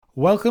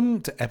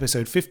Welcome to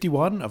episode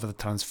 51 of the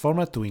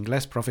Transforma tu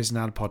Inglés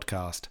Profesional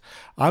podcast.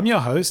 I'm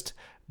your host,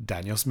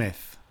 Daniel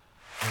Smith.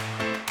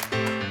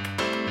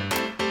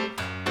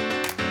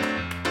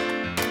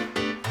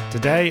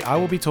 Today, I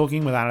will be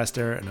talking with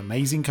Alistair, an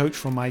amazing coach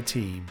from my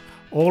team,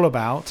 all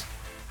about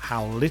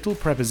how little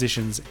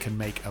prepositions can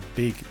make a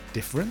big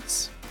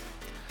difference,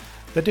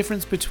 the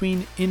difference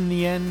between in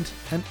the end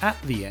and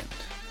at the end,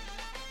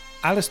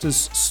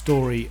 Alistair's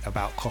story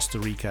about Costa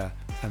Rica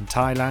and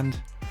Thailand,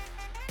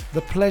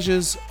 the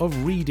pleasures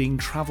of reading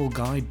travel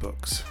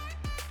guidebooks,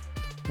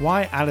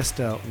 why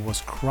Alistair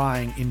was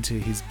crying into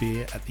his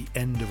beer at the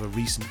end of a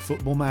recent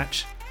football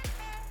match,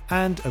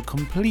 and a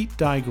complete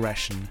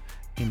digression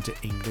into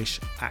English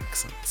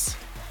accents.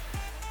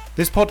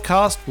 This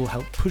podcast will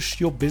help push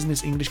your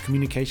business English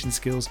communication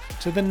skills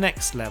to the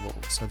next level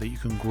so that you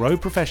can grow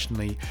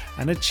professionally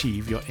and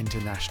achieve your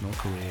international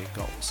career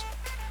goals.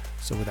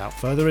 So without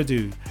further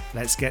ado,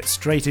 let's get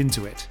straight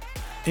into it.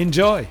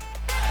 Enjoy!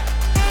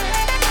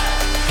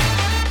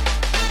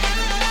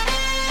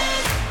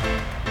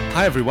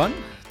 Hi everyone.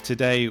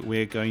 Today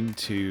we're going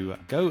to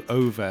go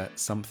over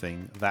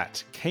something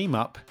that came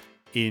up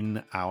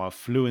in our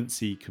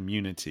fluency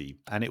community,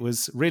 and it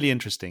was really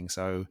interesting,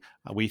 so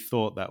we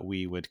thought that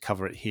we would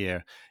cover it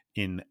here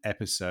in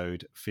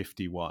episode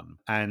 51.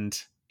 And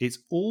it's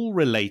all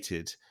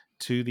related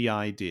to the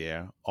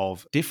idea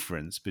of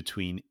difference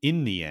between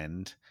in the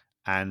end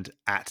and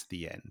at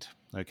the end.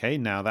 Okay,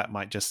 now that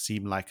might just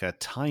seem like a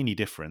tiny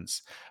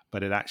difference,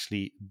 but it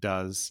actually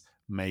does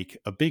make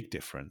a big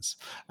difference.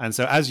 And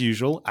so, as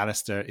usual,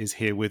 Alistair is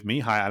here with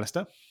me. Hi,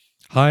 Alistair.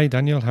 Hi,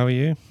 Daniel. How are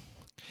you?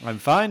 I'm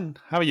fine.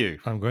 How are you?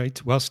 I'm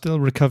great. Well, still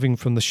recovering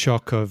from the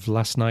shock of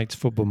last night's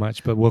football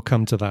match, but we'll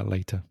come to that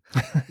later.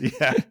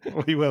 Yeah,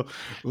 we will.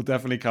 We'll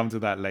definitely come to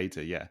that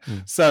later. Yeah.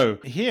 So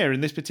here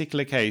in this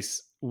particular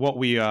case, what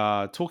we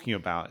are talking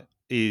about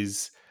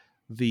is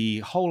the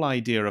whole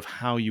idea of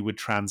how you would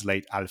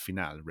translate al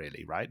final,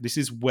 really, right? This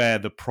is where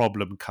the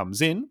problem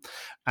comes in.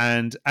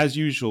 And as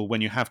usual,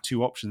 when you have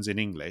two options in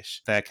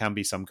English, there can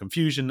be some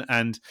confusion.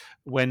 And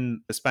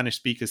when the Spanish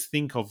speakers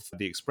think of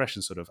the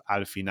expression sort of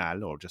al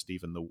final, or just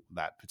even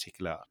that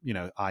particular,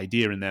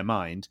 idea in their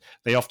mind,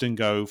 they often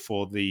go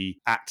for the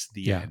at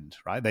the end,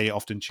 right? They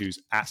often choose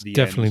at the end.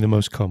 Definitely the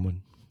most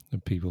common.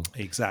 People.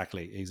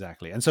 Exactly.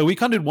 And so we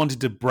kind of wanted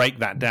to break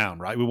that down,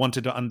 right? We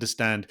wanted to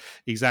understand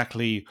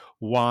exactly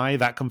why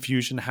that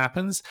confusion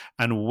happens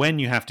and when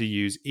you have to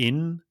use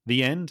in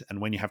the end and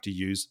when you have to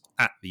use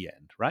at the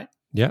end, right?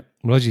 Yeah.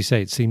 Well, as you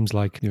say, it seems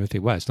like you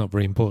think, well, it's not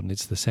very important.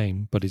 It's the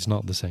same, but it's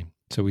not the same.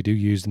 So we do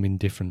use them in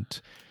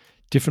different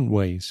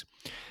ways.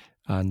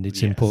 And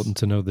it's important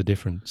to know the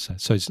difference.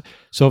 So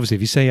obviously,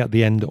 if you say at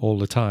the end all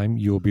the time,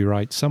 you'll be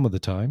right some of the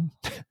time,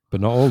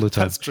 but not all the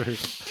time. That's true.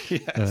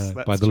 Yes,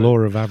 by the law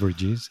of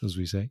averages, as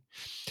we say.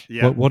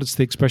 Yeah. What is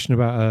the expression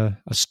about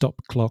a stop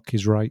clock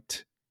is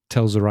right,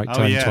 tells the right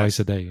time twice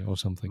a day or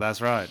something?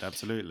 That's right.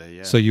 Absolutely.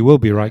 Yeah. So you will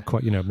be right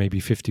quite, maybe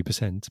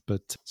 50%,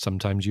 but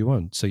sometimes you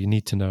won't. So you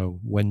need to know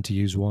when to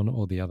use one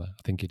or the other.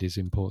 I think it is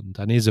important.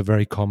 And it is a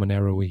very common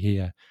error we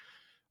hear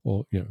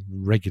or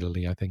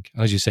regularly, I think.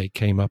 As you say, it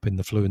came up in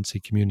the fluency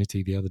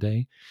community the other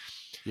day.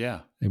 Yeah.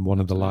 In one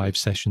of the live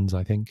sessions,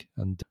 I think,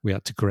 and we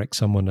had to correct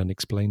someone and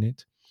explain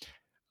it.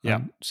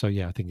 Yeah.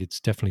 I think it's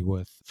definitely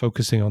worth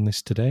focusing on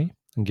this today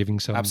and giving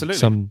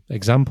some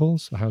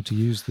examples of how to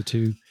use the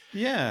two.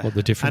 Yeah. What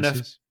the difference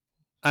is.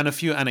 And a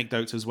few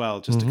anecdotes as well,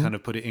 just to kind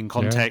of put it in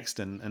context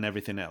and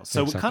everything else.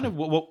 So kind of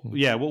what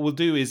we'll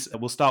do is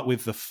we'll start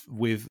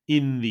with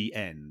in the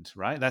end,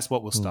 right? That's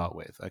what we'll start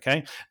with.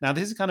 Okay. Now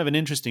this is kind of an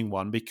interesting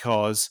one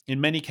because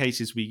in many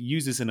cases we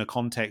use this in a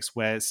context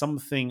where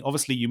something,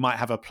 obviously you might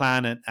have a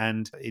plan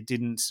and it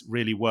didn't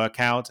really work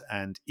out,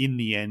 and in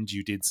the end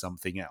you did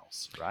something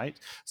else, right?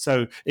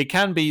 So it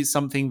can be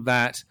something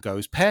that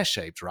goes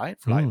pear-shaped, right?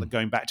 Like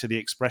going back to the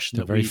expression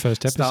the very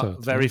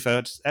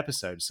first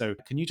episode. So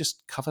can you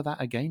just cover that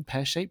again?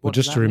 Pear-shaped? Well,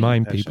 just to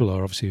remind people,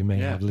 or obviously we may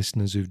have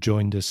listeners who've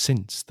joined us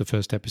since the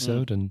first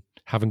episode and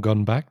haven't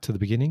gone back to the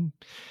beginning.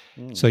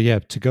 So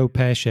to go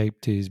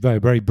pear-shaped is very,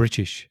 very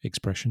British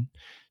expression.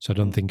 So I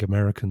don't think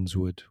Americans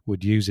would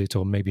use it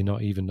or maybe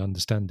not even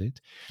understand it.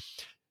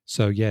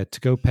 So to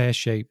go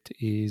pear-shaped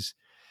is,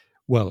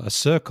 well, a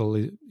circle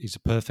is a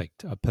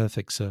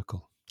perfect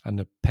circle. And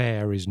a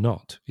pear is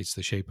not. It's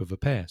the shape of a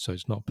pear, so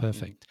it's not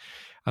perfect.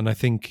 And I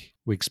think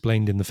we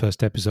explained in the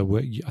first episode,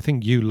 where I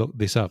think you looked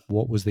this up,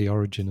 what was the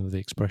origin of the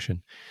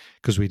expression,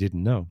 because we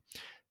didn't know.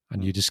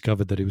 And you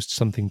discovered that it was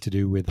something to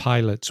do with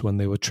pilots when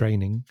they were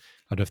training.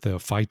 I don't know if they were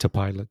fighter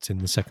pilots in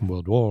the Second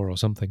World War or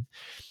something,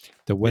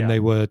 that when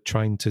they were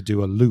trying to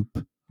do a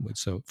loop,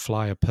 so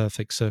fly a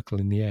perfect circle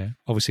in the air,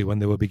 obviously when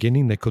they were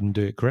beginning, they couldn't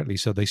do it correctly.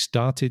 So they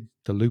started,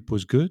 the loop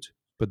was good,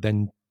 but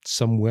then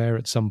somewhere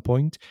at some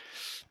point,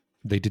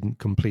 they didn't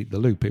complete the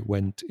loop.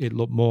 It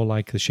looked more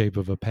like the shape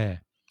of a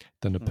pear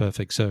than a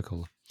perfect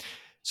circle.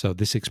 So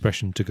this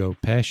expression to go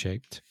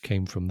pear-shaped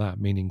came from that,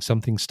 meaning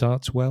something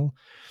starts well,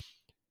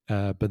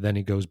 but then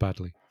it goes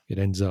badly. It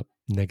ends up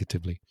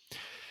negatively.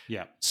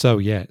 Yeah. So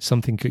yeah,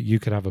 you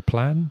could have a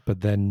plan,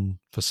 but then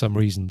for some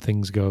reason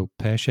things go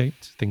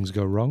pear-shaped, things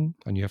go wrong,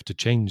 and you have to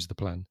change the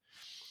plan.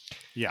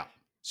 Yeah.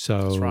 That's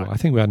So right. I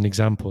think we had an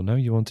example. No,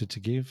 you wanted to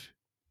give?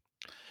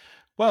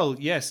 Well,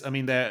 yes. I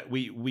mean,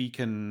 we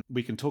can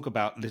talk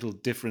about little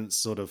different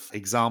sort of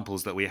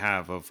examples that we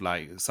have of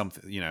like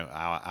something.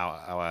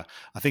 Our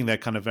I think they're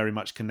kind of very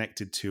much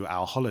connected to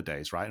our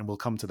holidays, right? And we'll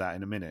come to that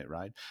in a minute,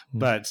 right?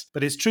 But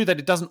it's true that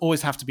it doesn't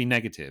always have to be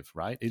negative,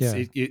 right?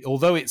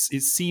 Although it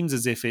seems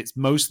as if it's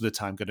most of the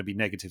time going to be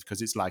negative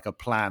because it's like a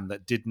plan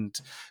that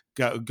didn't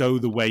go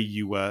the way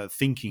you were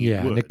thinking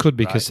it would. And it could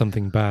be right? because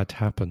something bad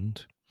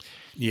happened.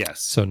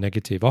 Yes. So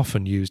negative,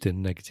 often used in a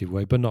negative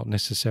way, but not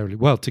necessarily.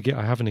 Well,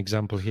 I have an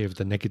example here of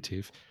the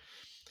negative.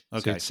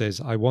 Okay. So it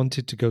says, I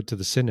wanted to go to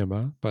the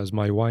cinema, but as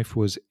my wife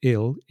was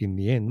ill, in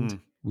the end,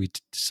 we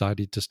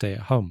decided to stay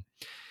at home.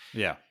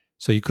 Yeah.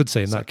 So you could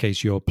say in that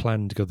case, your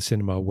plan to go to the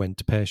cinema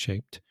went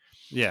pear-shaped.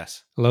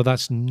 Yes. Although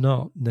that's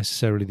not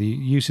necessarily, the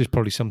use is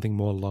probably something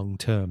more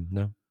long-term,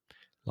 no?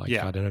 Like,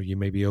 I don't know, you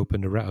maybe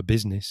opened a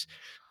business,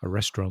 a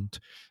restaurant,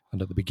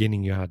 and at the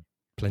beginning you had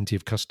plenty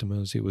of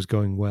customers, it was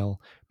going well,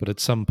 but at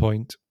some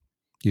point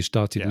you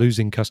started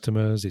losing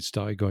customers, it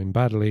started going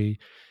badly,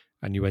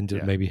 and you ended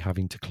up maybe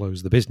having to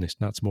close the business.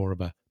 That's more of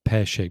a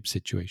pear-shaped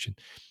situation.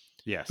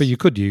 Yes. But you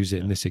could use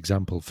it in this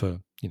example for,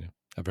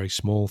 a very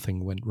small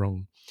thing went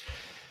wrong.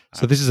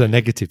 So this is a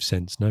negative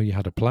sense. No, you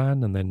had a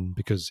plan, and then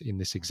because in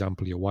this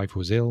example your wife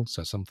was ill,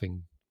 so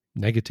something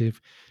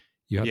negative,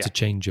 you had to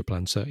change your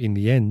plan. So in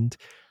the end,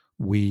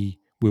 we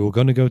were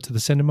going to go to the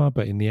cinema,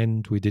 but in the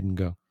end we didn't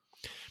go.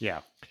 Yeah,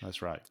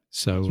 that's right.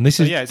 So this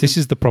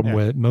is the problem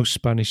where most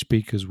Spanish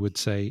speakers would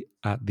say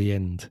at the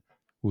end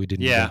we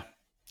didn't go.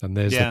 And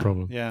there's the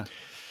problem. Yeah.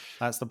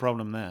 That's the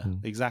problem there.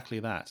 Exactly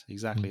that.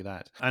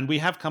 And we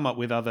have come up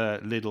with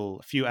other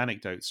few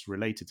anecdotes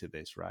related to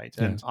this, right?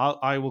 And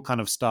I will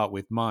kind of start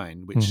with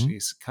mine, which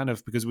is kind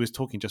of, because we were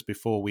talking just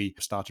before we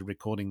started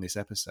recording this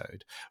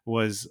episode,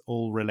 was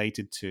all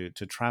related to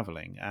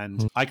traveling.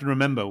 And I can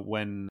remember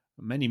when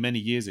many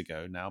years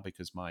ago now,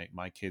 because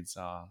my kids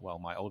are, well,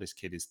 my oldest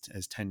kid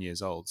is 10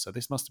 years old. So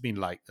this must have been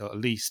like at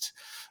least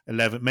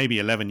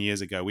 11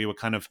 years ago. We were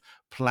kind of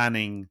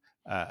planning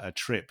a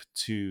trip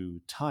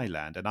to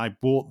Thailand, and I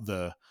bought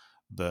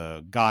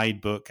the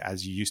guidebook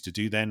as you used to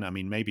do then. I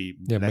mean, maybe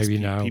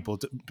now people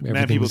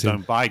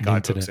don't buy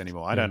guidebooks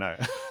anymore. I don't know.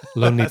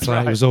 Lonely Planet.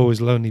 Right. It was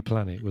always Lonely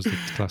Planet was the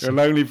classic.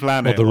 Lonely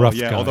Planet, or the Rough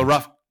Guide. Or the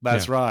Rough.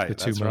 That's right. The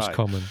two most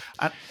common.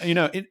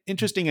 And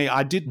interestingly,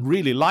 I did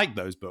really like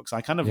those books.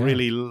 I kind of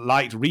really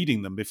liked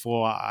reading them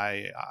before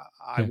I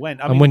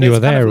went. And when you were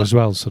there as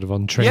well, sort of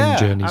on train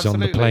journeys,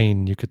 on the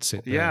plane, you could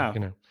sit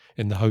there,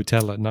 in the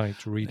hotel at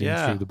night reading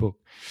through the book.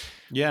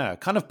 Yeah,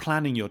 kind of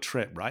planning your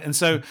trip, right? And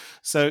so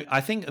I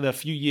think a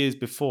few years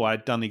before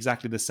I'd done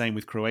exactly the same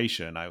with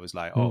Croatia, and I was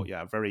like,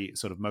 very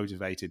sort of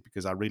motivated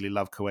because I really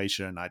love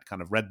Croatia, and I'd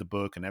kind of read the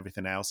book and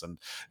everything else, and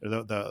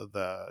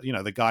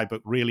the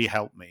guidebook really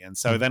helped me. And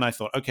so then I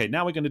thought, okay,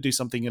 now we're going to do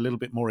something a little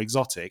bit more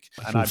exotic,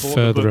 and I bought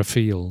further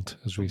afield,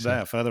 as we say.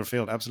 Yeah, further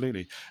afield,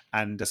 absolutely.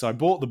 And so I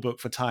bought the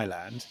book for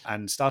Thailand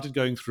and started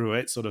going through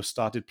it. Sort of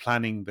started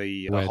planning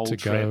the whole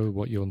trip, go,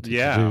 what you wanted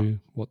to do,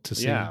 what to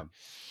see. Yeah.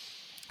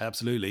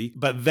 Absolutely.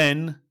 But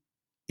then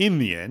in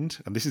the end,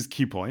 and this is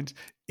key point,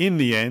 in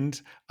the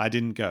end, I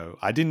didn't go.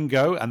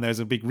 And there's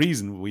a big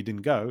reason we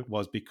didn't go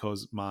was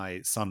because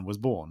my son was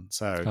born.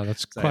 So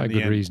that's quite a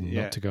good reason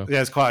not to go.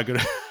 Yeah, it's quite a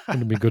good.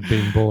 Wouldn't be good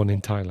being born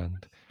in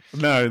Thailand.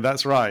 No,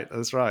 that's right.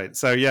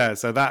 So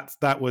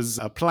that was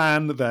a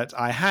plan that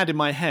I had in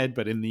my head,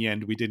 but in the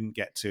end, we didn't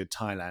get to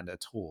Thailand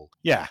at all.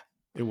 Yeah,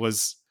 it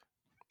was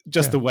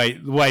just the way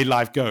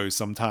life goes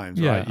sometimes,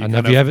 right? And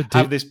have you ever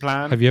have this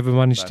plan? Have you ever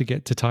managed to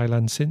get to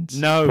Thailand since?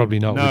 No, probably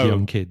not with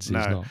young kids.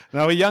 No,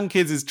 with young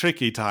kids is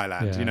tricky.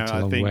 Thailand, it's a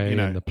long way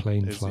in the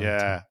plane flight.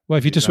 Yeah. Well,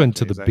 if you just went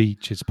to the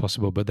beach, it's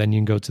possible, but then you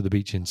can go to the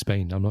beach in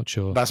Spain. I'm not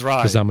sure. That's right.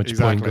 There's that much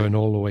point going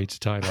all the way to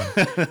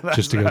Thailand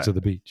just to go to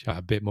the beach.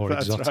 A bit more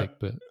exotic,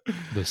 but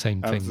the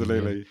same thing.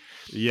 Absolutely.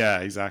 Yeah,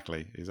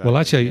 exactly. Well,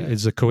 actually,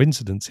 it's a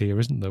coincidence here,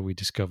 isn't there? We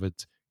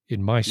discovered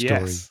in my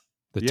story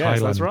the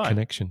Thailand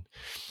connection.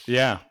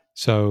 Yeah.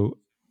 So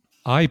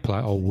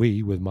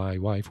we, with my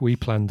wife, we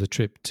planned a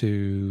trip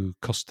to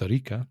Costa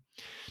Rica,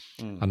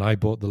 and I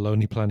bought the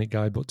Lonely Planet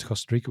guidebook to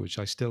Costa Rica, which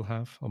I still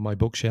have on my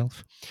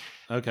bookshelf.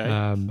 Okay.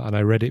 And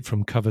I read it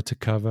from cover to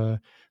cover,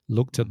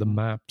 looked at the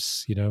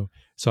maps,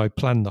 So I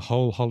planned the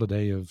whole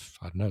holiday of,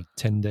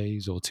 10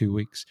 days or 2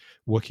 weeks,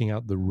 working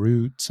out the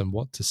routes and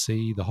what to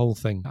see, the whole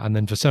thing. And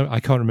then I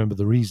can't remember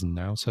the reason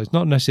now. So it's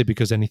not necessarily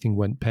because anything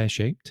went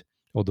pear-shaped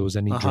or there was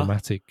any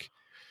dramatic.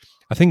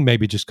 I think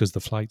maybe just because the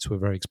flights were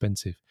very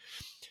expensive.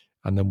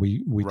 And then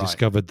we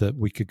discovered that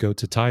we could go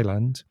to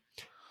Thailand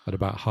at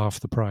about half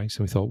the price.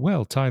 And we thought,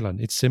 well,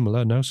 Thailand, it's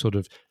similar, no? Sort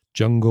of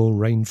jungle,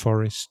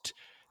 rainforest,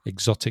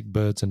 exotic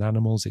birds and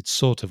animals. It's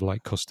sort of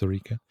like Costa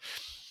Rica.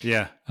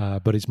 Yeah.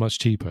 But it's much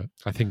cheaper,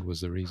 I think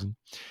was the reason.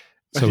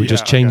 So we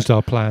just changed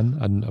our plan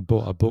and I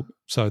bought a book.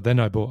 So then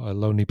I bought a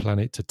Lonely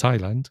Planet to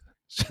Thailand.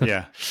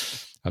 Yeah.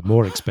 at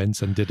more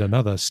expense and did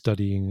another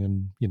studying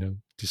and,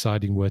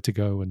 deciding where to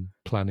go and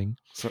planning.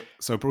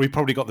 So we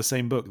probably got the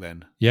same book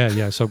then.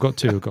 Yeah. So I've got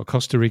two. I've got a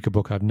Costa Rica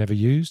book I've never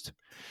used.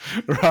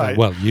 Right.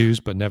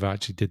 Used, but never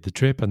actually did the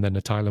trip. And then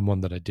a Thailand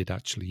one that I did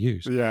actually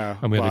use. Yeah.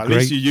 And we had at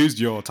least you used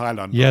your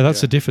Thailand Yeah, book,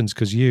 that's the difference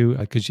because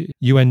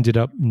you ended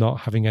up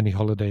not having any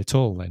holiday at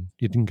all then.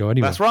 You didn't go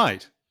anywhere. That's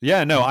right.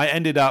 Yeah, no, I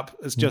ended up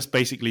as just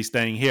basically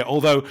staying here.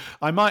 Although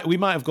we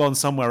might have gone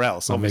somewhere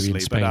else, obviously. Maybe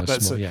in Spain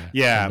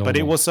but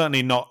it was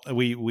certainly not.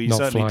 We not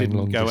certainly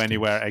didn't go distance.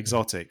 Anywhere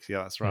exotic.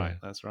 Yeah, that's right.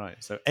 That's right.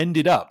 So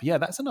ended up. Yeah,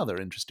 that's another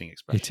interesting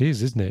expression. It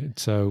is, isn't it?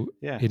 So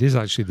it is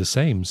actually the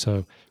same.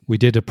 So we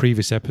did a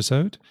previous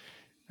episode.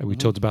 And we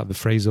talked about the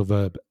phrasal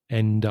verb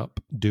 "end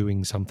up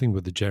doing something"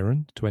 with the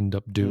gerund, to end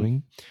up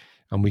doing,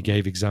 and we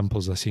gave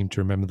examples. I seem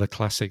to remember the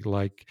classic,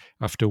 like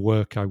after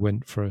work, I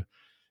went for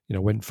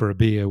a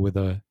beer with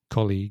a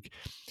colleague,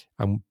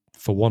 and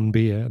for one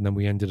beer, and then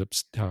we ended up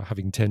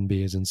having 10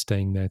 beers and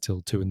staying there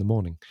till 2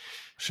 a.m.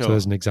 Sure. So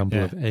there's an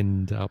example of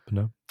end up,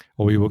 no?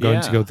 Or we were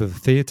going to go to the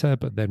theatre,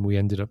 but then we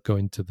ended up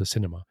going to the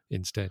cinema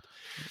instead.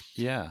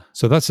 Yeah.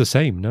 So that's the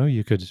same, no?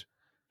 You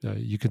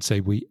could say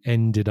we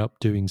ended up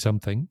doing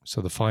something,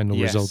 so the final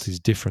result is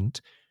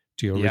different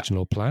to your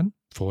original plan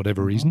for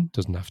whatever reason.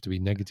 Doesn't have to be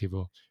negative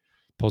or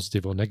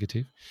positive or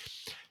negative.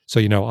 So,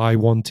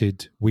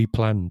 we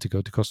planned to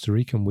go to Costa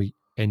Rica and we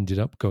ended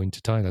up going to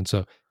Thailand.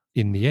 So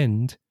in the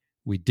end,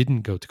 we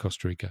didn't go to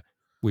Costa Rica.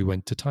 We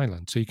went to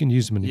Thailand. So you can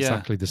use them in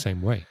exactly the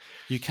same way.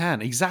 You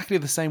can, exactly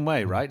the same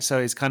way, right? So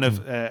it's kind of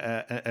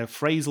a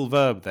phrasal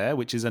verb there,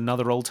 which is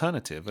another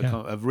alternative,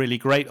 a really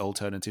great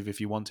alternative if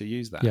you want to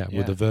use that. Yeah,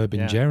 with a verb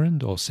in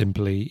gerund or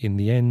simply in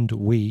the end,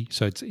 we.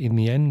 So it's in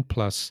the end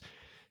plus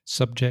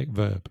subject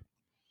verb.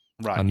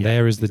 Right. And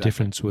there is the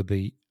difference with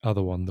the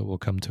other one that we'll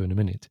come to in a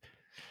minute.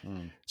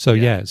 So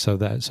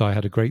so I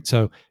had a great.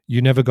 So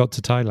you never got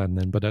to Thailand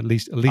then, but at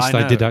least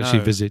I did actually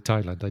visit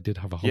Thailand. I did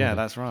have a holiday. Yeah,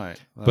 that's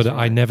right.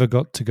 I never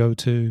got to go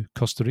to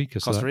Costa Rica.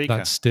 So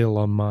that's still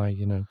on my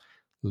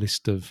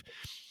list of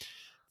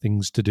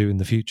things to do in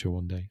the future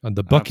one day. And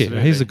the bucket.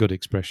 Absolutely. Here's a good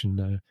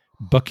expression.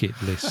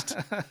 Bucket list.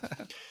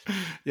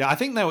 Yeah, I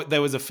think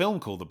there was a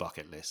film called The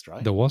Bucket List,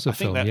 right? There was a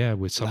film,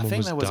 where someone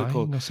was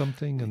dying or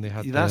something, and they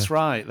had that's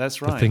right.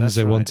 the things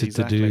they wanted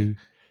to do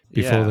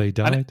before they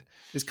died.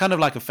 It's kind of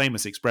like a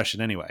famous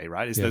expression anyway,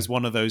 right? There's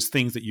one of those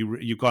things that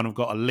you kind of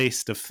got a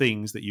list of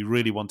things that you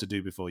really want to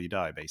do before you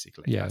die,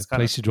 basically. Yeah,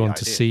 places you want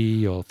to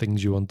see or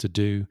things you want to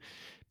do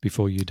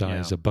before you die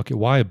is a bucket.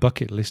 Why a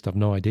bucket list? I've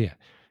no idea.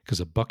 Because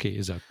a bucket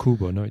is a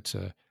cubo, no? It's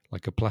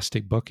like a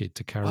plastic bucket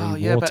to carry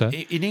water.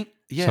 But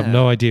so I've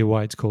no idea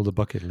why it's called a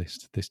bucket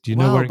list. Do you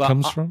know where it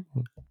comes from?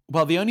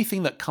 Well, the only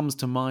thing that comes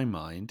to my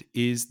mind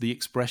is the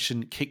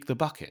expression "kick the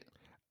bucket."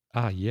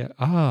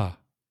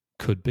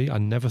 Could be. I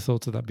never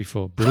thought of that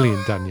before.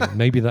 Brilliant, Daniel.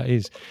 Maybe that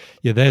is.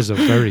 Yeah, there's a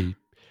very...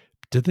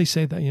 Did they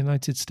say that in the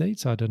United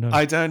States? I don't know.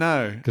 I don't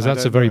know. Because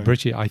that's a very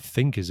British... I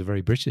think is a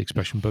very British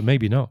expression, but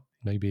maybe not.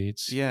 Maybe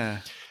it's... Yeah.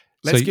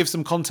 Let's give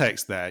some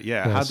context there.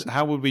 Yeah. Yes.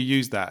 How would we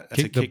use that?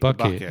 Kick the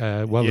bucket.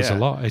 There's a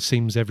lot. It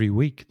seems every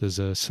week there's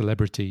a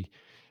celebrity,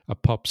 a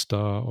pop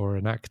star or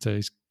an actor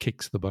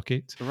kicks the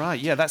bucket. Right.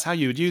 Yeah, that's how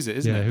you would use it,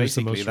 isn't it?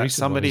 Basically, that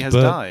somebody has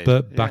Burt, died.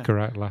 Burt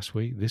Bacharach last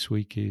week. This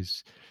week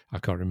is... I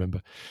can't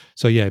remember.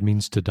 So it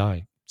means to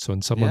die. So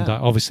when someone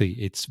dies, obviously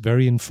it's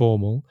very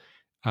informal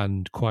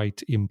and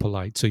quite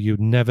impolite. So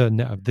you'd never,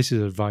 this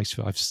is advice,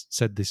 I've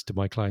said this to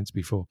my clients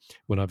before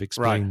when I've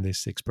explained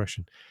this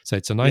expression. So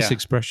it's a nice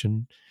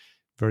expression,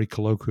 very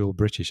colloquial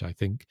British, I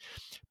think,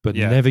 but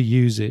never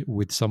use it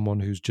with someone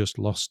who's just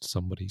lost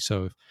somebody.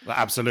 So if,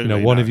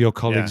 absolutely, one of your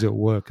colleagues at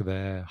work,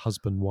 their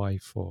husband,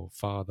 wife or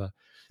father,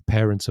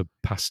 parents have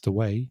passed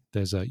away,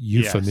 there's a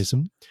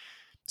euphemism.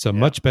 So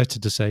much better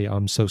to say,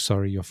 I'm so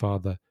sorry your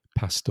father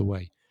passed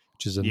away,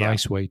 which is a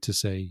nice way to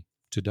say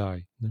to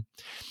die. No?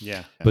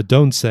 Yeah. But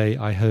don't say,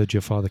 I heard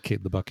your father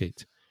kick the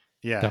bucket.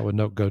 Yeah. That would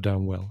not go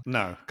down well.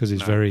 No. Because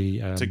it's very...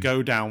 to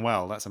go down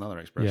well, that's another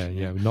expression.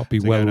 Yeah, not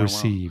be well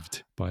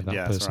received by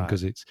that person.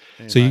 Because it's...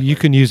 Exactly. So you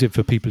can use it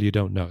for people you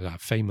don't know.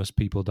 Famous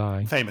people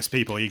die. Famous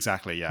people,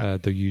 exactly,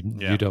 that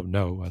you don't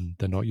know and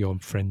they're not your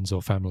friends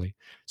or family.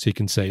 So you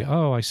can say,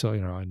 I saw,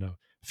 I know.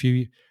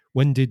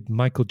 When did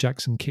Michael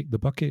Jackson kick the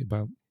bucket?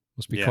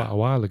 Must be quite a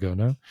while ago,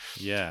 no?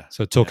 Yeah.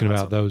 So talking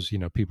about those,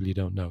 people you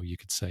don't know, you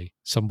could say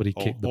somebody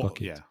kicked the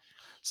bucket. Yeah.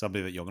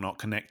 Somebody that you're not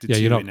connected to. Yeah,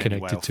 you're not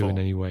connected to in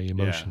any way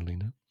emotionally,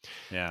 no?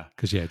 Yeah.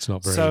 Because it's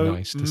not very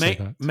nice to say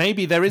that.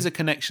 Maybe there is a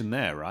connection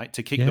there, right?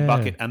 To kick the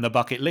bucket and the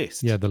bucket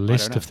list. Yeah, the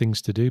list of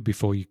things to do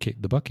before you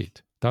kick the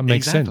bucket. That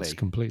makes sense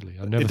completely.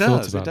 I've never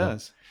thought about that. It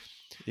does.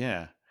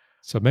 Yeah.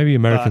 So maybe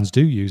Americans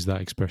do use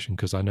that expression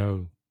because I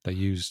know they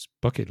use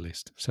bucket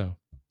list. So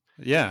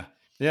yeah,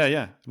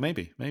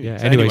 maybe. Yeah.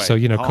 So anyway,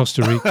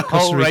 Costa Rica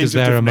is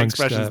there amongst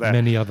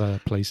many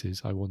other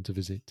places I want to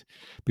visit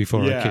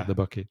before I kick the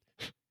bucket.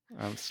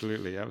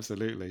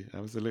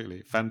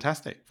 Absolutely.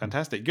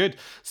 Fantastic. Good.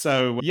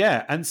 So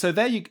yeah, and so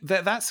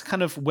that's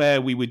kind of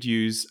where we would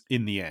use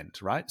in the end,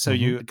 right? So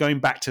you going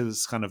back to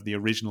this kind of the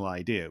original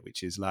idea,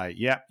 which is like,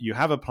 yeah, you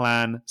have a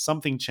plan,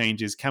 something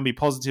changes, can be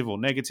positive or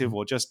negative,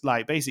 or just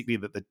like basically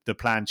that the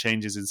plan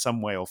changes in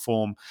some way or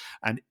form,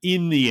 and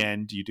in the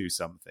end you do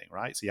something,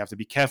 right? So you have to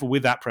be careful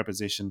with that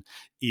preposition,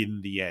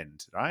 in the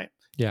end, right?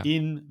 Yeah.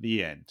 In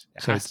the end.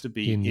 It So has to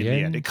be in the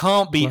end. end. It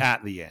can't be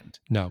at the end.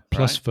 No,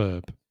 plus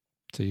verb.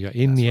 So you got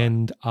in the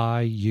end,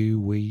 I, you,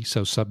 we,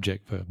 so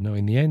subject verb. No,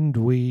 in the end,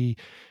 we.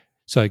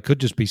 So it could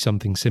just be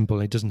something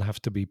simple. It doesn't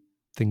have to be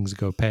things that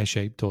go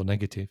pear-shaped or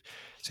negative.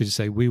 So to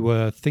say, we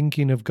were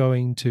thinking of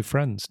going to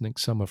France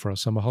next summer for our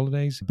summer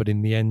holidays, but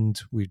in the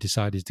end, we've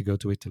decided to go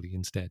to Italy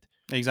instead.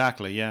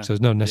 Exactly, yeah. So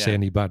there's not necessarily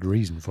any bad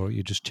reason for it.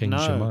 You just change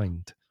your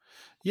mind.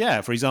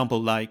 Yeah, for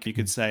example, like you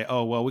could say,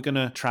 oh, well, we're going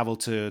to travel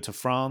to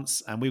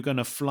France and we were going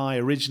to fly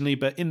originally,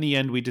 but in the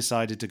end, we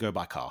decided to go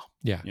by car.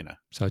 Yeah. You know,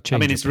 so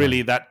it's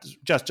really that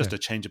just a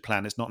change of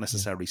plan. It's not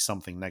necessarily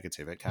something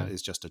negative.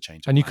 It's just a change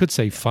of plan. And you could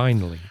say,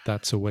 finally,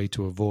 that's a way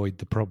to avoid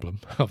the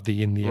problem of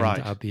the in the end,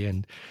 at the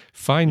end.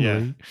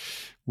 Finally,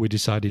 we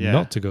decided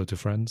not to go to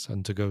France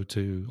and to go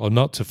to, or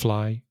not to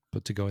fly,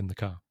 but to go in the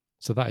car.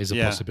 So that is a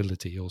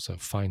possibility also,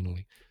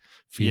 finally.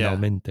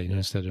 Finalmente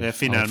instead of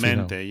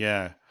finalmente,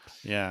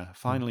 Yeah,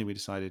 finally we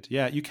decided.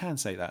 Yeah, you can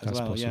say that as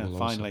well. Yeah,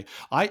 finally.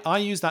 I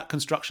use that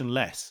construction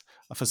less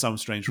for some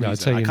strange reason. I'd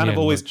say I kind of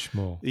always much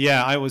more.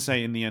 Yeah, I always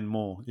say in the end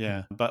more.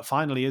 Yeah, but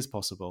finally is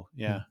possible.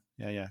 Yeah.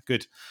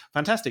 Good.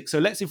 Fantastic.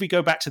 So if we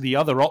go back to the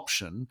other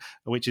option,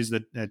 which is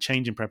the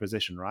change in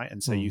preposition, right?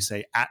 And so you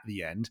say at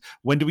the end.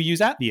 When do we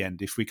use at the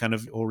end if we kind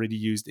of already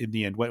used in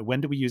the end?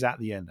 When do we use at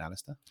the end,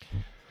 Alistair?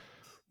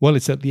 Well,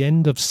 it's at the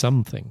end of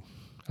something.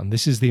 And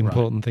this is the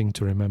important thing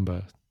to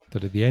remember,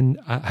 that at the end,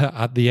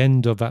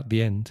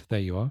 there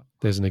you are,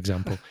 there's an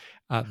example.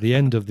 At the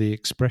end of the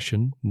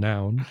expression,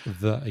 noun,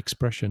 the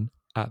expression,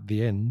 at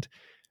the end,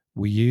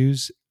 we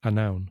use a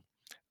noun.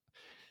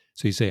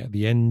 So you say at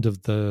the end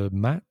of the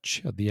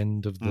match, at the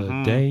end of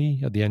the day,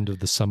 at the end of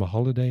the summer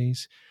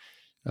holidays,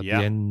 at the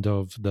end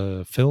of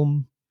the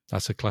film.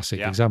 That's a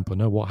classic example.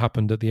 No, what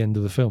happened at the end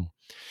of the film?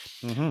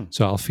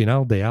 So al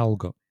final de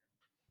algo.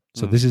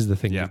 So this is the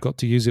thing. You've got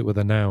to use it with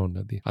a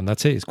noun. And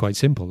that's it. It's quite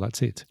simple.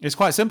 That's it. It's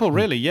quite simple,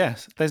 really,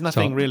 yes. There's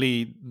nothing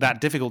really that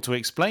difficult to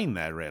explain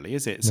there, really,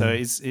 is it? So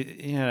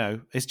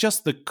it's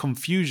just the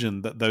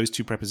confusion that those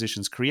two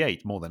prepositions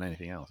create more than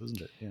anything else,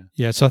 isn't it?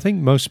 Yeah, so I think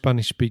most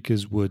Spanish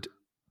speakers would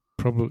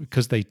probably,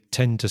 because they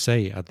tend to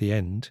say at the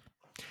end.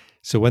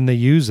 So when they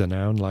use a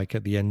noun, like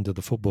at the end of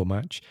the football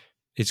match,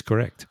 it's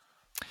correct.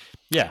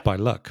 Yeah. By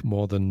luck,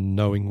 more than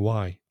knowing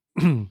why.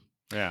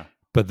 Yeah.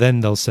 But then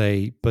they'll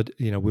say, but,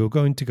 we were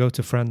going to go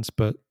to France,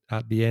 but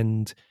at the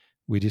end,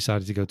 we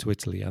decided to go to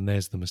Italy. And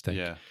there's the mistake.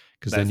 Yeah.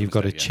 Because then you've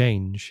got to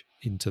change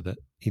into the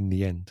in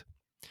the end.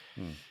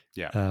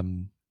 Yeah.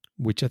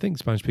 Which I think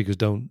Spanish speakers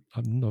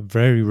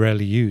very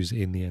rarely use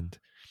in the end.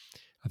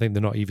 I think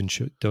they're not even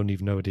don't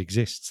even know it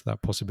exists,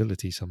 that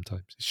possibility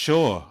sometimes.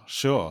 Sure.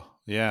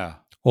 Yeah.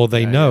 Or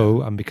they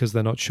know, and because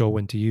they're not sure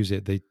when to use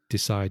it, they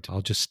decide,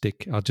 I'll just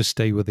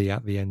stay with the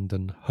at the end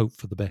and hope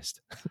for the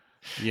best.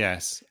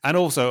 Yes. And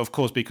also, of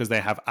course, because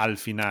they have al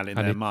final in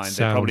their mind,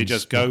 they probably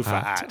just go for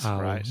at,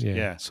 right?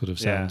 Yeah. Sort of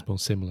sounds more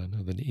similar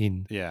than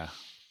in. Yeah,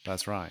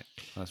 that's right.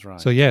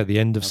 So, the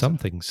end of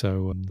something.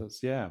 So,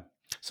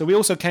 So we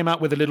also came out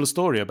with a little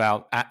story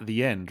about at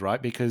the end,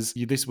 right? Because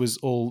this was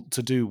all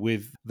to do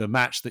with the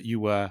match that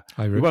you were...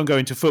 We won't go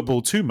into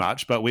football too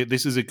much, but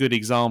this is a good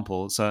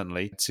example,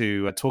 certainly,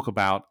 to talk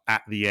about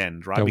at the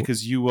end, right?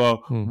 Because you were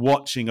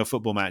watching a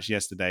football match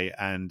yesterday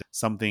and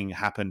something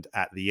happened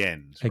at the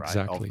end,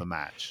 exactly. Of the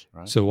match.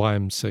 Right? So why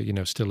I'm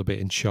still a bit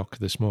in shock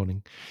this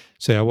morning.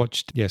 So I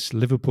watched,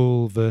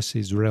 Liverpool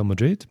versus Real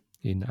Madrid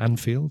in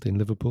Anfield in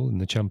Liverpool in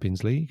the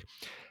Champions League.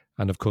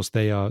 And of course,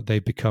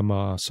 they've become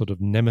our sort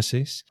of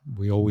nemesis.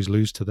 We always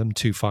lose to them,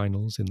 2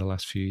 finals in the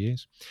last few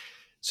years.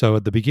 So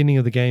at the beginning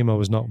of the game, I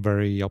was not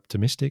very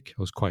optimistic.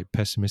 I was quite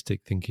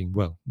pessimistic, thinking,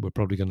 well, we're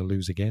probably going to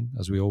lose again,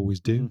 as we always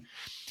do.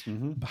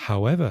 Mm-hmm.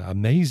 However,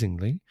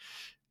 amazingly,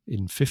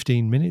 in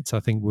 15 minutes, I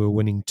think we were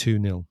winning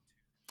 2-0.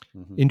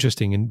 Mm-hmm.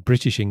 Interesting, in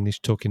British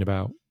English, talking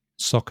about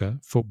soccer,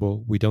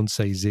 football, we don't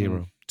say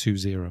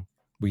 2-0.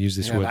 We use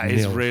this word that nil.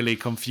 Is really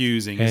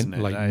confusing, isn't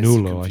it? Like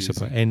nullo, I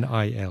suppose.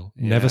 N-I-L.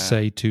 Yeah. Never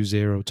say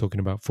 2-0 talking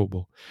about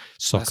football.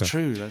 Soccer. That's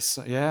true.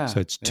 So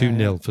it's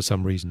 2-0 for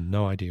some reason.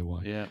 No idea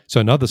why. Yeah. So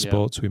in other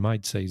sports, we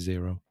might say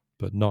 0,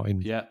 but not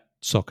in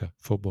soccer,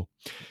 football.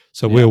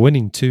 So we were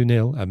winning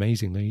 2-0,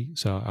 amazingly.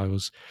 So I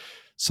was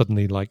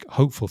suddenly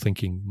hopeful,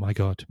 thinking, my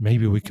God,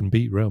 maybe we can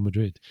beat Real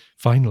Madrid.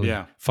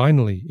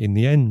 Finally, in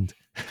the end,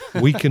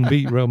 we can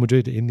beat Real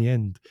Madrid in the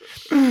end.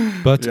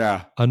 But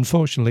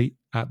unfortunately,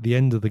 at the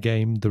end of the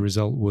game, the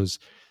result was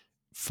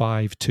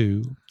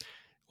 5-2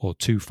 or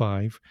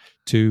 2-5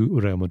 to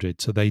Real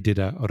Madrid. So they did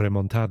a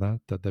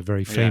remontada that they're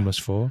very famous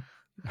for.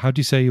 How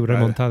do you say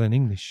remontada in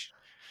English?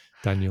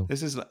 Daniel.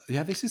 This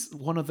is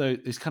one of those.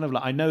 It's kind of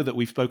like, I know that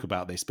we've spoke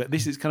about this, but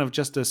this is kind of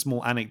just a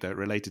small anecdote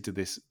related to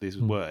this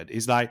word.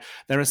 Is like,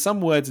 there are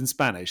some words in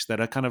Spanish that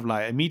are kind of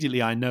like,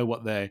 immediately I know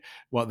what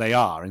they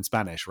are in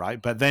Spanish,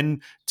 right? But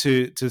then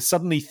to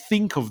suddenly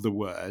think of the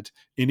word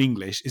in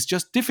English is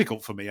just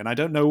difficult for me, and I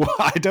don't know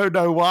why. I don't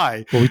know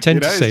why. Well, we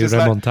tend to say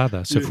remontada.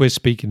 Like, so if we're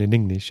speaking in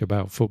English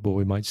about football,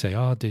 we might say,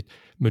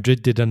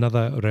 Madrid did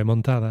another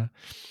remontada.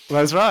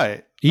 That's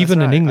right.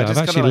 Even in England, I've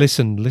actually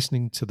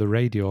listening to the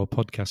radio or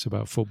podcasts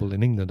about football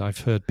in England, I've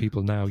heard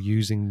people now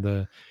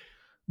using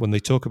when they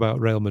talk about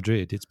Real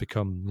Madrid, it's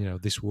become,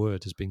 this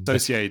word has been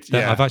associated.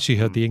 I've actually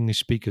heard the English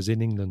speakers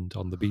in England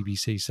on the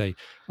BBC say,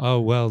 "Oh,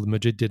 well,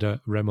 Madrid did a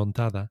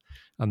remontada,"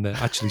 and they're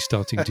actually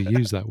starting to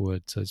use that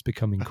word. So it's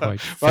becoming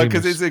quite famous. Well,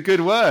 because it's a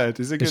good word.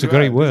 It's a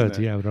great word,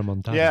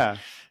 remontada. Yeah.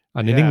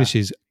 And in English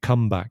is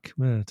comeback.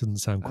 Well, it doesn't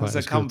sound quite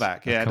as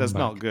comeback. good. Yeah, that's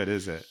not good,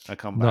 is it? A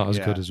comeback. Not as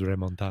good as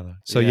remontada.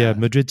 So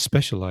Madrid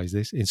specialised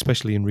this,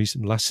 especially in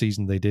last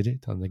season they did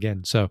it, and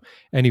again. So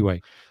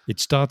anyway, it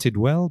started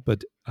well,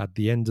 but at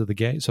the end of the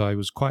game, so I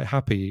was quite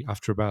happy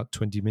after about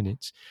 20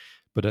 minutes,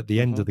 but at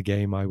the end of the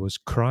game, I was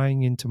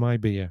crying into my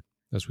beer,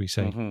 as we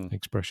say,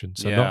 expression.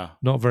 So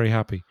not very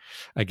happy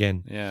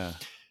again. Yeah.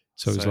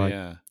 So it was like...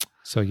 Yeah.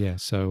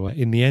 So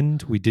in the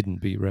end, we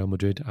didn't beat Real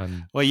Madrid,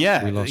 and we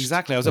lost,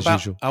 exactly.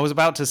 I was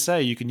about to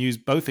say you can use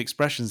both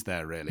expressions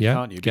there, really,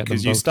 can't you?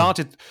 Because you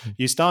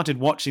started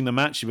watching the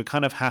match, you were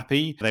kind of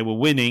happy, they were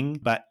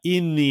winning, but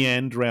in the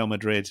end, Real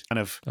Madrid kind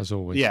of, as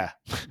always,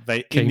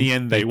 they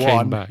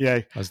won. Back,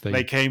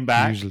 they came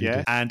back,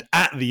 did. and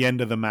at the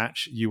end of the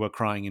match, you were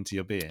crying into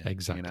your beer.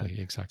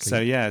 Exactly.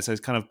 So so it's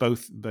kind of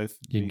both.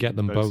 You can get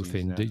them both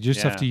in. You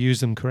just have to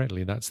use them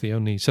correctly. That's the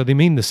only. So they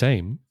mean the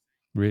same.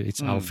 Really,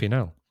 it's al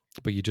final.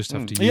 But you just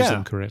have to use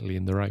them correctly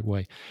in the right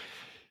way.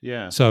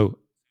 Yeah. So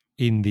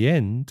in the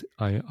end,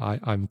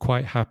 I'm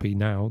quite happy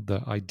now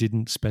that I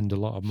didn't spend a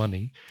lot of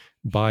money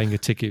buying a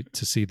ticket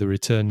to see the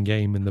return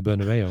game in the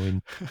Bernabeu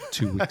in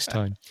 2 weeks'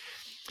 time.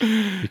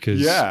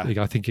 Because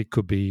I think it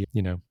could be,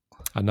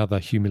 another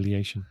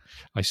humiliation,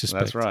 I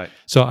suspect. That's right.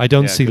 So I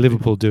don't see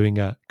Liverpool doing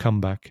a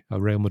comeback,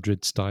 a Real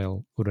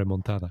Madrid-style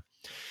remontada.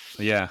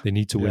 Yeah. They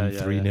need to win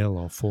 3-0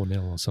 or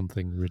 4-0 or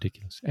something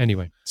ridiculous.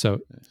 Anyway, so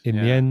in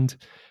the end...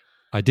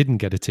 I didn't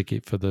get a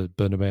ticket for the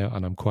Bernabeu,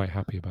 and I'm quite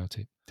happy about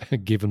it,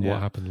 given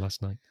what happened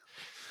last night.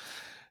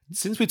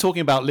 Since we're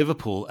talking about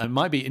Liverpool, it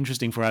might be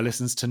interesting for our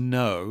listeners to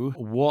know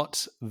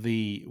what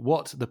the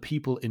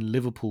people in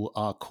Liverpool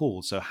are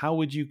called. So how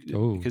would you?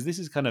 Because this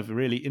is kind of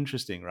really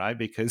interesting, right?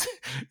 Because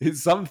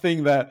it's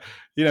something that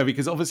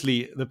because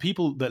obviously the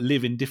people that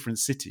live in different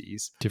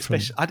cities,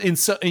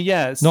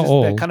 not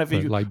all, kind of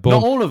like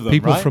not all of them.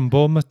 People right? from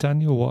Bournemouth,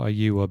 Daniel. What are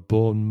you? A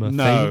Bournemouth?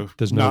 No,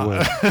 there's no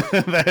word.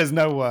 There's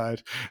no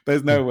word.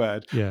 There's no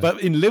word. Yeah.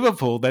 But in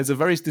Liverpool, there's a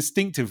very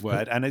distinctive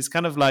word, and it's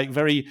kind of like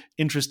very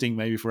interesting,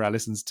 maybe for our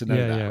listeners to know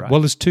that. Right?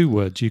 Well, there's two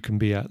words. You can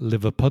be a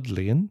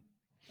Liverpudlian.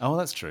 Oh,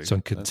 that's true. So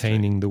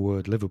containing the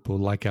word Liverpool,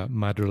 like a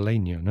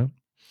Madrileño, no?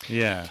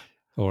 Yeah.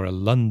 Or a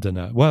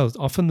Londoner. Well,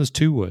 often there's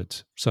two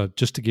words. So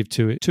just to give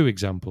two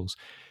examples.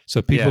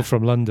 So people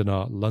from London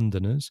are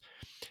Londoners.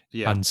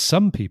 Yeah. And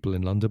some people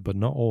in London, but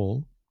not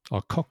all,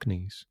 are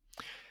Cockneys.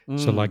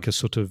 So like a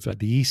sort of at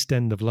the East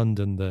End of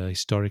London, the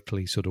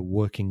historically sort of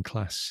working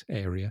class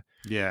area.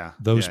 Yeah.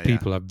 Those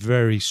people have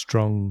very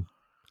strong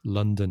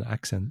London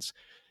accents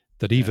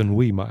that even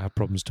we might have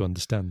problems to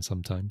understand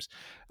sometimes.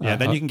 Yeah,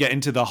 then you can get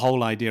into the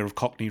whole idea of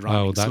Cockney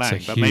rhyming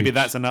slang. But maybe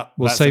that's enough.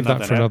 We'll save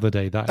that for another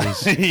day. That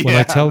is when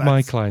I tell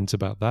my clients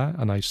about that,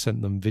 and I've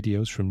sent them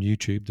videos from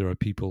YouTube. There are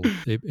people.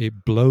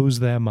 It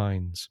blows their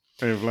minds.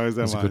 It blows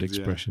their minds. That's a good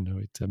expression.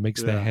 Yeah. It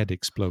makes their head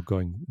explode.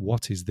 Going,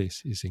 what is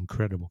this? It's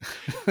incredible.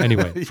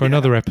 Anyway, for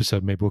another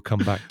episode, maybe we'll come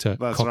back to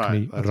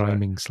Cockney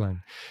rhyming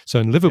slang. So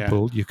in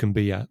Liverpool, you can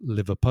be a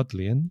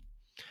Liverpudlian.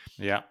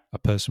 Yeah, a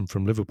person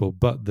from Liverpool,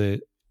 but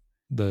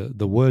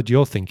the word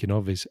you're thinking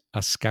of is a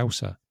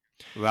Scouser.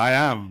 I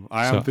am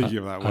thinking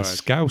of that word. A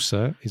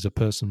Scouser is a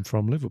person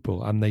from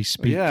Liverpool, and they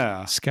speak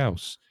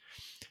Scouse.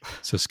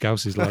 So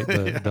Scouse is like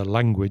the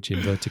language,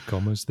 inverted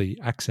commas, the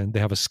accent. They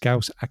have a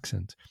Scouse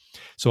accent.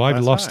 So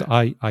I've lost.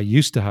 Right. I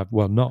used to have.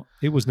 Well,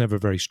 it was never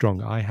very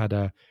strong. I had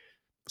a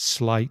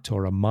slight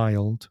or a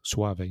mild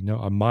suave,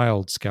 a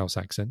mild Scouse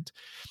accent.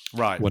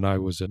 Right. When I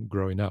was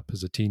growing up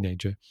as a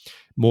teenager,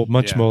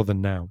 much more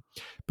than now.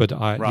 But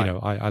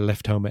I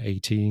left home at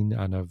 18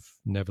 and I've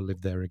never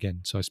lived there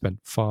again. So I spent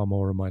far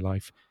more of my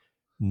life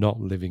not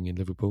living in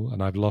Liverpool,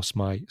 and I've lost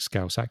my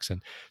Scouse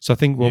accent. So I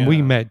think when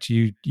we met,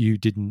 you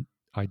didn't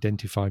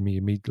identify me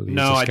immediately as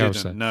a Scouser. I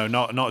didn't. No,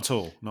 not at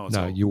all. Not at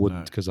all. No, you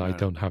wouldn't, because I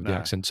don't have the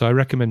accent. So I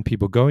recommend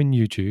people go on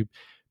YouTube,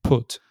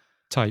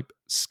 type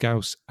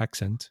Scouse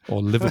accent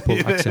or Liverpool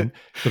accent.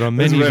 There are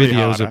many really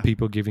videos of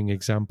people giving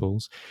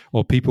examples,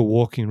 or people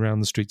walking around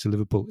the streets of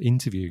Liverpool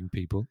interviewing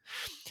people.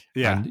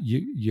 Yeah, and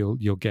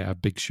you'll get a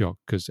big shock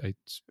because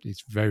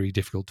it's very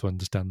difficult to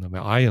understand them.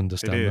 I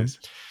understand them,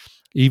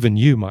 even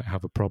you might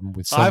have a problem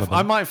with some of them.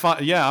 I might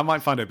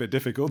find it a bit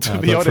difficult to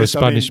be but honest. For a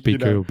Spanish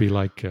speaker, it would be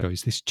like,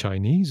 is this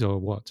Chinese or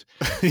what?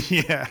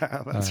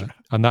 Yeah, that's right.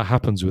 And that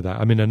happens with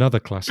that. I mean, another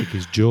classic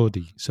is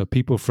Geordie. So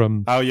people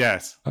from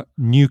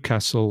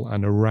Newcastle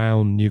and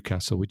around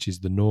Newcastle, which is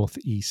the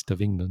northeast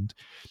of England,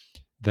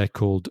 they're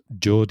called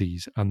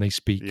Geordies, and they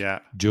speak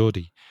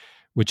Geordie,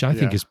 which I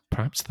think is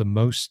perhaps the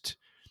most.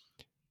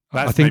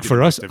 I think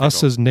for us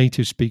as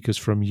native speakers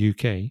from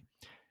UK,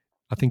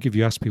 I think if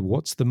you ask people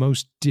what's the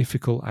most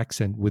difficult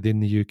accent within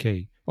the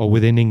UK or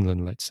within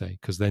England, let's say,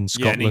 because then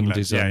Scotland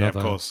is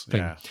another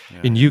thing.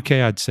 In UK,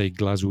 I'd say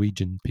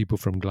Glaswegian, people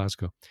from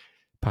Glasgow,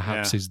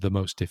 perhaps is the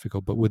most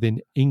difficult. But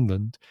within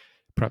England,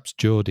 perhaps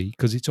Geordie,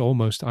 because it's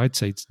almost, I'd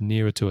say it's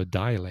nearer to a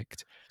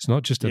dialect. It's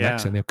not just an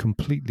accent. They're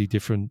completely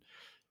different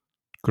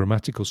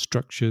grammatical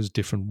structures,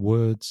 different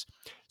words.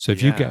 So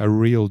if you get a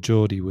real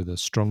Geordie with a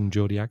strong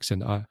Geordie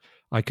accent,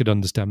 I could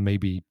understand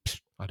maybe,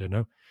 I don't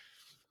know,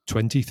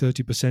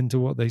 20-30%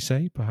 of what they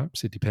say,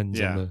 perhaps. It depends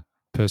on the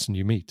person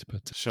you meet.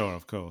 But sure,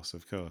 of course.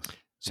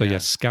 So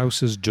yes,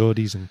 Scousers,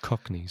 Geordies and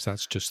Cockneys,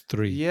 that's just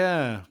three.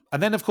 Yeah.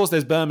 And then of course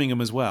there's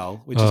Birmingham as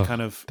well, which is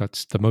kind of...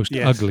 That's the most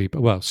ugly.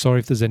 But well, sorry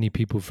if there's any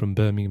people from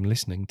Birmingham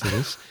listening to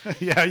this.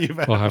 You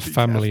better or have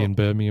family in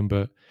Birmingham.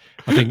 But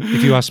I think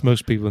if you ask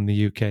most people in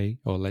the UK,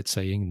 or let's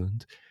say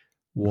England,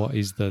 what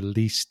is the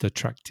least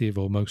attractive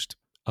or most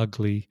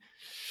ugly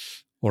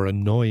or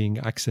annoying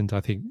accent, I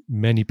think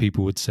many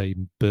people would say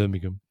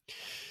Birmingham.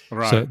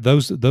 Right. So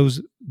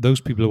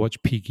those people who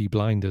watch Peaky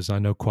Blinders, I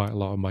know quite a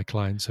lot of my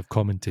clients have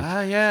commented.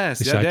 Yes.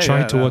 They say, I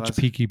tried to watch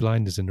Peaky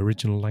Blinders in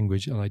original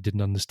language and I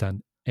didn't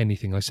understand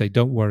anything. I say,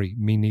 don't worry,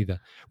 me neither.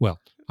 Well,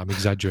 I'm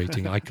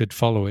exaggerating. I could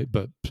follow it,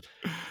 but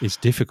it's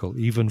difficult,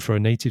 even for a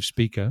native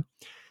speaker,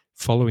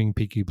 following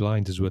Peaky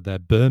Blinders with their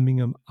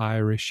Birmingham,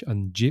 Irish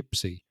and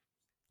Gypsy.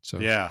 So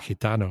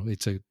Gitano,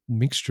 it's a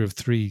mixture of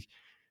three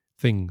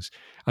things.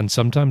 And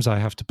sometimes I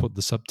have to put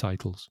the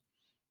subtitles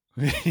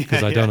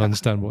because I don't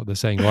understand what they're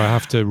saying, or I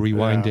have to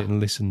rewind it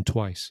and listen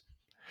twice.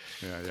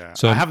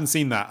 So I haven't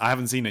seen that. I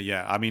haven't seen it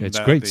yet. I mean, it's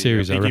a great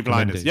series. I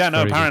recommend it. Yeah,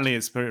 no, apparently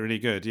it's really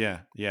good. Yeah.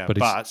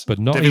 But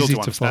not easy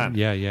to follow.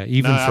 Yeah.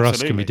 Even for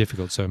us, can be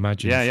difficult. So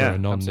imagine for a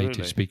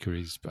non-native speaker,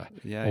 is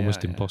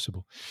almost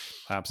impossible.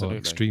 Absolutely, or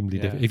extremely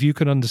difficult. If you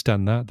can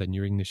understand that, then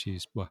your English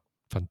is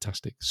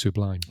fantastic,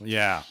 sublime.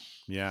 Yeah.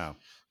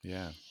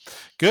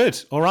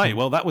 Good. All right.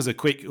 Well, that was a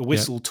quick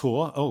whistle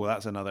tour. Oh,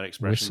 that's another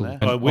expression there.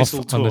 A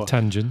whistle tour. On a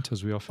tangent,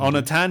 as we often do.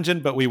 A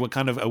tangent, but we were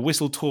kind of a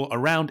whistle tour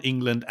around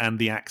England and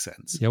the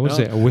accents. Yeah, what is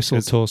it? A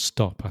whistle tour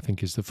stop, I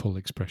think is the full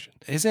expression.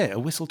 Is it? A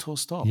whistle tour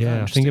stop?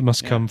 Yeah, I think it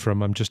must come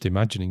from, I'm just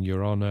imagining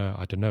you're on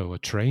a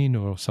train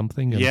or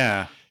something.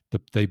 And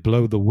they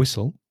blow the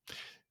whistle,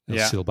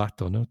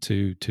 silbato, no,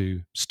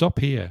 to stop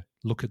here,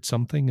 look at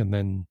something, and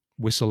then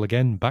whistle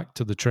again back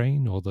to the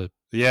train or the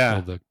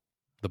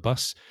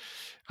bus.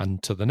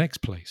 And to the next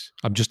place.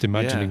 I'm just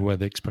imagining where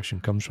the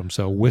expression comes from.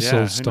 So a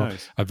whistle stop,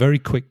 a very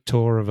quick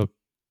tour of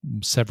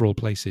several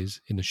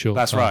places in a short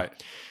time.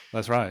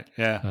 That's right.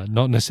 Yeah.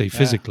 Not necessarily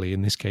physically.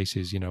 In this case,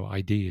 is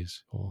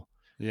ideas or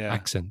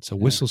accents. A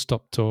whistle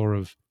stop tour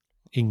of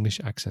English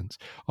accents,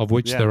 of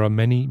which there are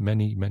many,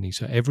 many, many.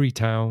 So every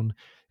town,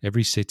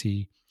 every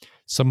city,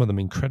 some of them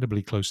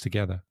incredibly close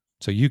together.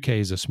 So UK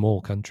is a small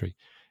country,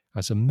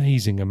 has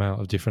amazing amount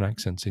of different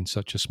accents in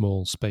such a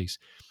small space.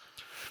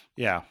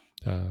 Yeah.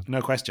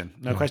 No question.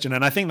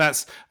 And I think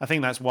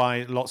that's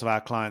why lots of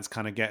our clients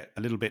kind of get a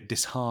little bit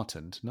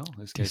disheartened.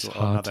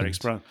 Another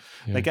expression.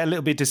 Yeah. They get a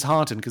little bit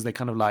disheartened because they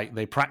kind of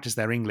they practice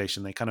their English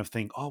and they kind of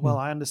think, oh well,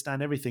 I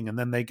understand everything, and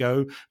then they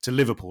go to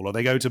Liverpool or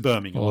they go to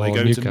Birmingham or they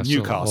go to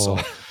Newcastle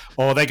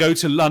or they go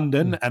to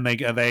London and they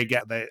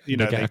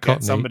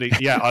get somebody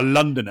a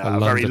Londoner, a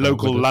very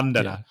local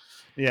Londoner.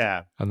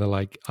 Yeah. And they're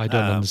like, I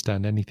don't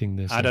understand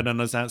anything.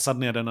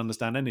 Suddenly I don't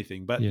understand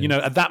anything. But,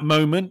 at that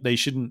moment, they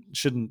shouldn't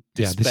despair.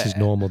 Yeah, this is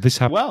normal. This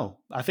happens. Well,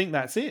 I think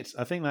that's it.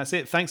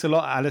 Thanks a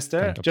lot,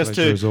 Alistair. Just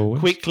to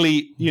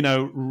quickly,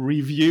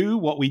 review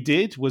what we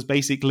did was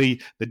basically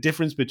the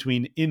difference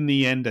between in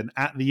the end and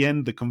at the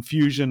end. The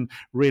confusion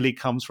really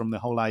comes from the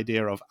whole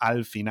idea of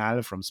al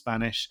final from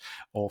Spanish,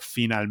 or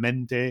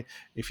finalmente,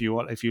 if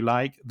you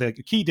like. The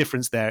key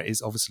difference there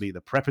is obviously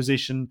the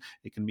preposition.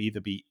 It can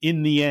either be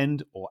in the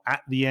end or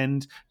at the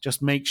end.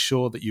 Just make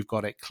sure that you've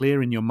got it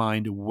clear in your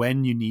mind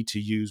when you need to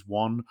use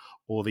one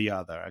or the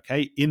other.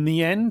 Okay, in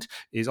the end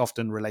is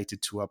often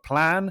related to a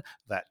plan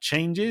that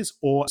changes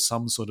or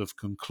some sort of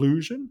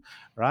conclusion,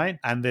 right?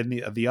 And then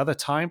the other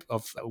type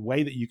of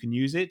way that you can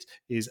use it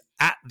is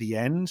at the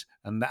end,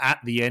 and the at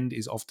the end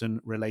is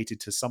often related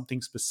to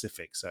something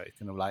specific. So it's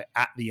kind of like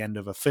at the end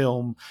of a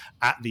film,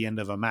 at the end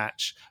of a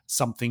match,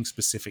 something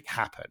specific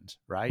happened,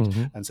 right?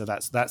 Mm-hmm. And so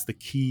that's the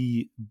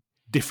key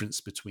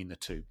difference between the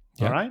two.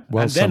 Yeah, all right.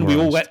 Well, and then summarized.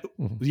 we all went,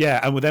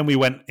 and then we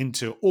went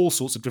into all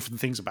sorts of different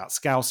things about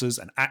Scousers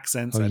and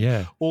accents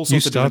and all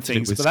sorts of different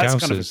things. But that's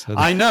Scousers,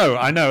 kind of,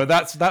 I know.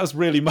 That was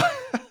really my.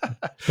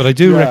 But I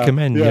do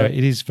recommend. Yeah,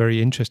 it is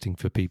very interesting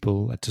for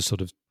people to sort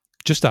of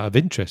just out of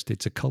interest,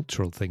 it's a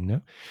cultural thing,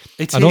 no?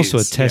 It and is, also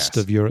a test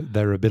yes. of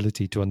their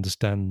ability to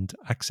understand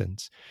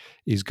accents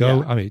is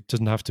I mean, it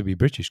doesn't have to be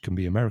British, can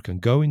be American.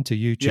 Go into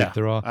YouTube. Yeah,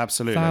 There are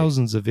absolutely.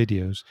 thousands of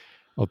videos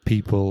of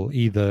people,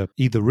 either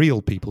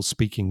real people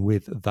speaking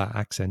with that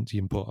accent.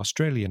 You can put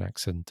Australian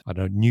accent, I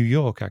don't know, New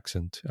York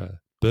accent,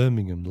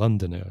 Birmingham,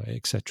 London,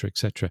 etc.,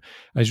 etc.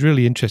 It's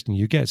really interesting.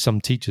 You get some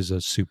teachers are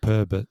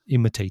superb at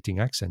imitating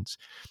accents.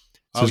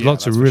 So there's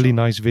lots of really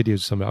nice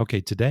videos.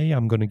 Okay, today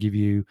I'm going to give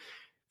you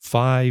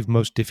 5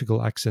 most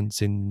difficult accents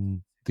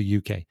in the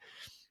UK.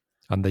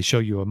 And they show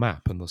you a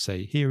map and they'll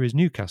say, here is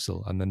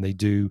Newcastle. And then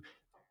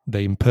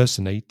they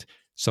impersonate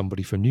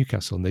somebody from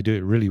Newcastle, and they do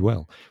it really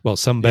well. Well,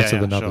 some better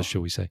than others,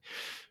 shall we say.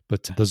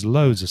 But there's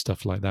loads of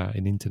stuff like that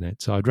in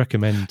internet. So I'd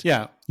recommend,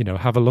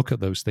 have a look at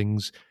those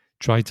things.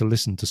 Try to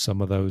listen to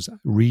some of those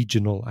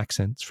regional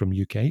accents from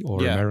UK or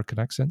American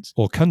accents,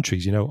 or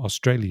countries,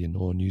 Australian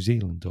or New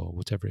Zealand or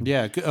whatever.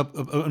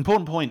 An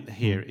important point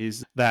here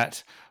is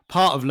that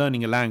part of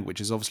learning a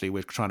language is obviously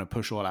we're trying to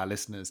push all our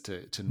listeners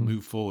to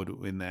move forward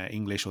in their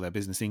English or their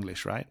business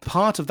English, right?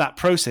 Part of that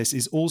process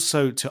is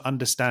also to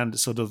understand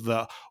sort of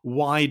the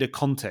wider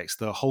context,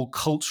 the whole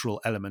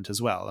cultural element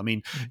as well. I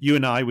mean, you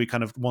and I, we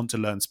kind of want to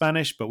learn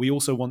Spanish, but we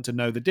also want to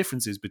know the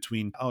differences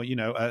between,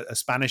 a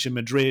Spanish in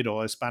Madrid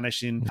or a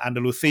Spanish in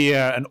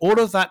Andalusia and all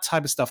of that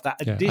type of stuff,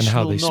 that additional and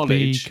how they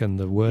knowledge. Speak and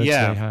the words they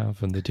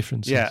have and the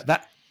differences. Yeah,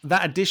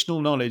 that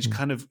additional knowledge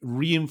kind of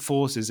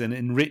reinforces and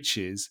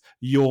enriches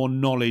your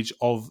knowledge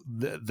of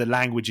the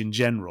language in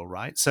general,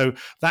 right? So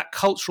that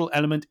cultural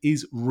element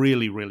is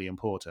really, really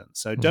important.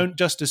 So don't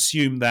just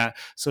assume that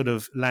sort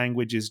of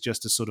language is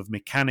just a sort of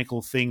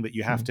mechanical thing that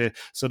you have to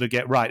sort of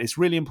get right. It's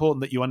really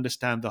important that you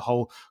understand the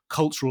whole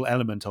cultural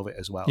element of it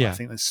as well. I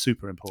think that's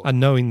super important.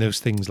 And knowing those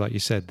things, like you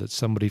said, that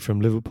somebody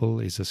from Liverpool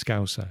is a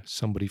Scouser,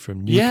 somebody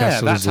from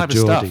Newcastle is a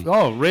Geordie.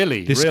 Oh,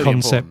 really? This really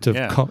concept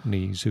important. of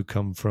Cockneys who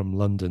come from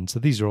London. So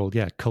these are all,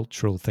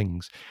 cultural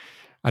things.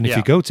 And if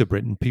you go to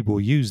Britain, people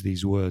will use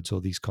these words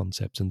or these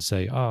concepts and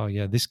say,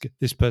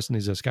 this person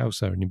is a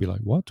Scouser. And you'd be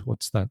like, what?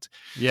 What's that?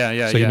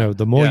 So,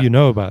 the more you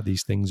know about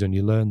these things and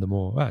you learn, the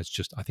more, it's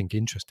just, I think,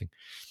 interesting.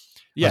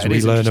 As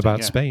we learn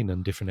about Spain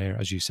and different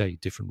areas, as you say,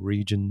 different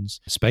regions.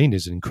 Spain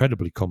is an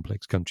incredibly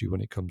complex country when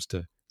it comes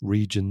to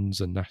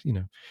regions and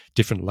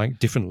different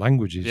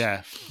languages.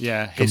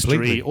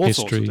 History, all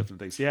sorts of different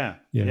things.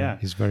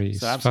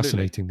 It's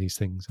fascinating, these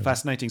things.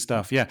 Fascinating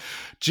stuff.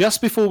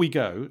 Just before we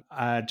go,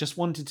 I just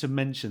wanted to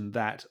mention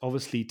that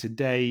obviously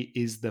today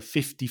is the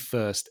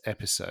 51st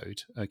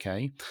episode.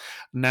 Okay,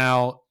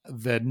 now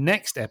the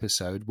next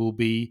episode will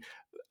be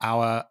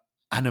our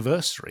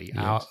anniversary,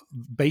 our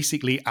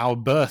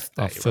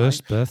birthday, our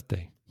first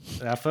birthday.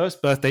 Our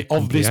first birthday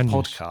of this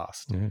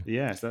podcast.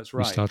 Yes, that's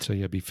right. We start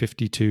to be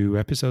 52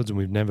 episodes, and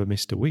we've never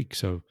missed a week.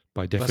 So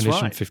by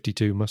definition,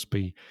 52 must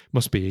be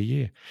a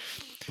year.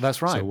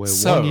 That's right. So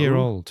we're 1 year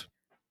old.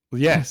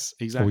 Yes,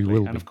 exactly. We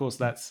will and be. Of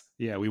course,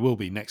 we will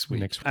be next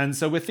week. And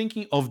so we're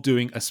thinking of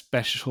doing a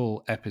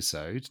special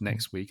episode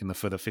next week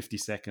for the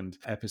 52nd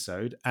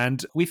episode.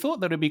 And we thought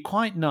that it'd be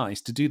quite nice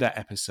to do that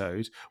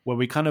episode where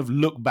we kind of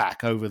look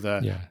back over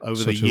the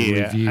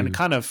year and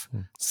kind of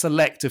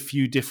select a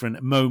few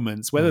different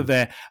moments, whether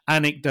they're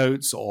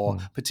anecdotes or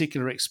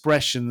particular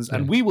expressions.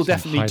 And we will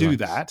definitely do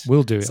that.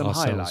 We'll do it some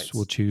ourselves. Highlights.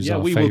 We'll choose our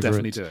we favorite will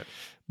definitely do it.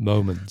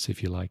 moments,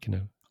 if you like,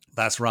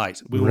 That's right.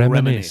 We will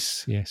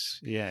reminisce. Yes.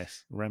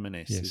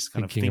 Reminisce. Yes. It's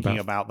kind of thinking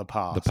about the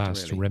past.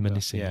 Really.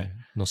 Reminiscing.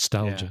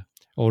 Nostalgia. Yeah.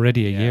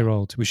 Already a year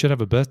old. We should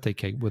have a birthday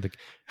cake with a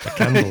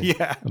candle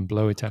and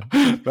blow it out.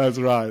 That's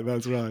right.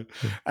 Yeah.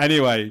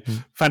 Anyway,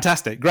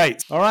 fantastic.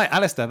 Great. All right,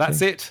 Alistair,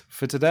 that's it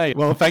for today.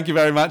 Well, thank you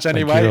very much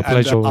anyway. Thank you. A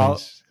pleasure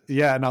always.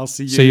 And I'll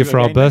see you. See you for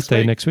our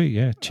birthday next week.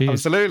 Yeah. Cheers.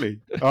 Absolutely.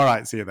 All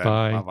right. See you then.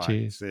 Bye. Bye-bye.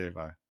 Cheers. See you. Bye.